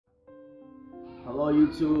Hello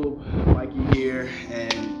YouTube, Mykee here,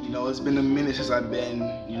 and it's been a minute since I've been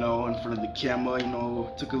in front of the camera.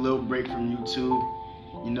 Took a little break from YouTube,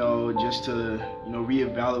 just to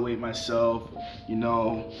reevaluate myself,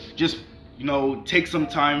 just take some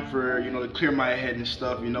time for to clear my head and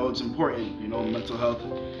stuff. It's important, mental health.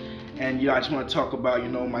 And I just want to talk about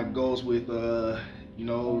my goals with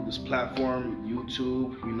this platform,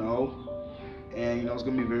 YouTube, and it's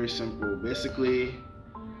gonna be very simple. Basically,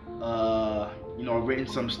 I've written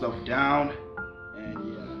some stuff down, and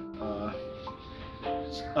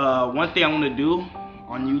one thing I want to do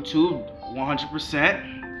on YouTube,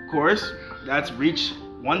 100%, of course, that's reach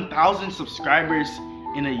 1,000 subscribers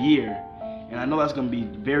in a year. And I know that's gonna be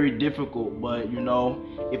very difficult, but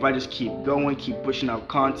if I just keep going, keep pushing out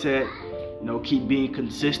content, keep being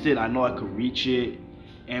consistent, I know I could reach it.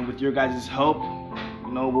 And with your guys' help,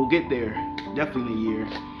 we'll get there, definitely in a year.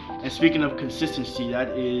 And speaking of consistency, that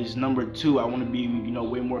is number 2. I want to be,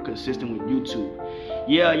 way more consistent with YouTube.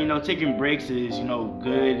 Yeah, taking breaks is,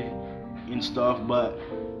 good and stuff, but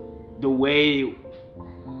the way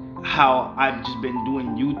how I've just been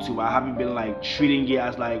doing YouTube, I haven't been like treating it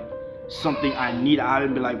as like something I need. I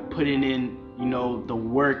haven't been like putting in, the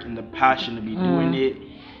work and the passion to be doing it.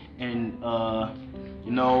 And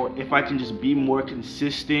if I can just be more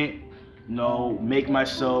consistent, make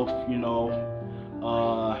myself,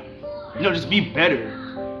 just be better,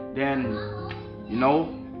 then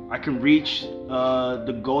I can reach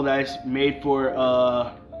the goal that I made for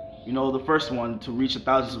the first one, to reach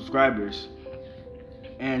 1,000 subscribers.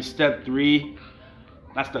 And step 3,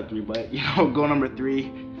 not step 3, but goal number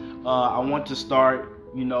 3, I want to start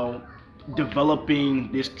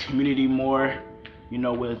developing this community more,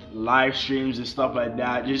 with live streams and stuff like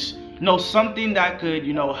that. Just something that could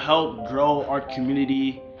help grow our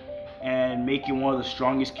community and make it one of the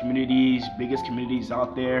strongest communities, biggest communities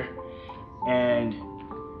out there. And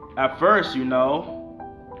at first, like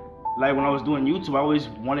when I was doing YouTube, I always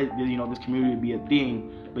wanted this community to be a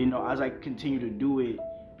thing. But as I continue to do it,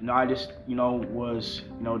 I just was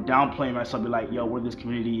downplaying myself, be like, yo, what if this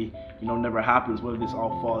community never happens? What if this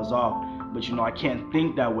all falls off? But I can't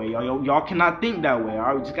think that way. Y'all cannot think that way.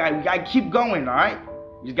 All right, we gotta keep going. All right,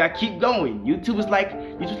 you just gotta keep going. YouTube is like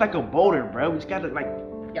a boulder, bro. We just gotta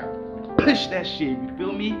push that shit, you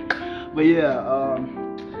feel me? But yeah,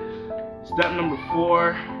 step number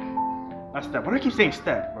 4, not step, why do I keep saying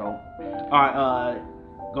step, bro? Alright,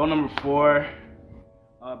 goal number 4,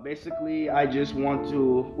 basically I just want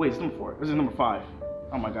to, wait, it's number 4, this is number 5,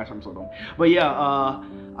 oh my gosh, I'm so dumb. But yeah,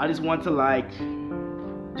 I just want to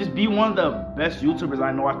just be one of the best YouTubers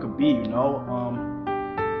I know I could be,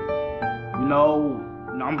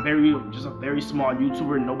 I'm just a very small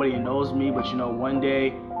YouTuber, nobody knows me, but one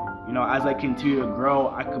day, as I continue to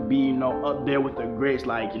grow, I could be, up there with the greats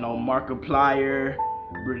like, Markiplier,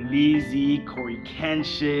 Berleezy, Corey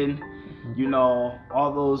Kenshin,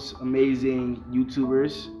 all those amazing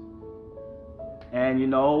YouTubers. And,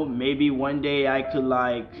 maybe one day I could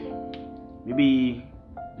maybe,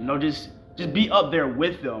 just be up there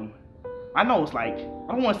with them. I know it's I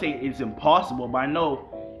don't want to say it's impossible, but I know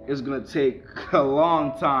it's gonna take a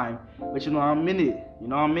long time. But I'm in it.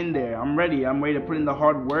 I'm in there. I'm ready to put in the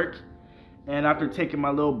hard work. And after taking my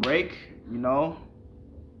little break, I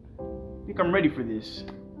think I'm ready for this.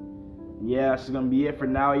 Yeah, this is gonna be it for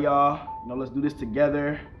now, y'all. Let's do this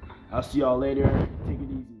together. I'll see y'all later.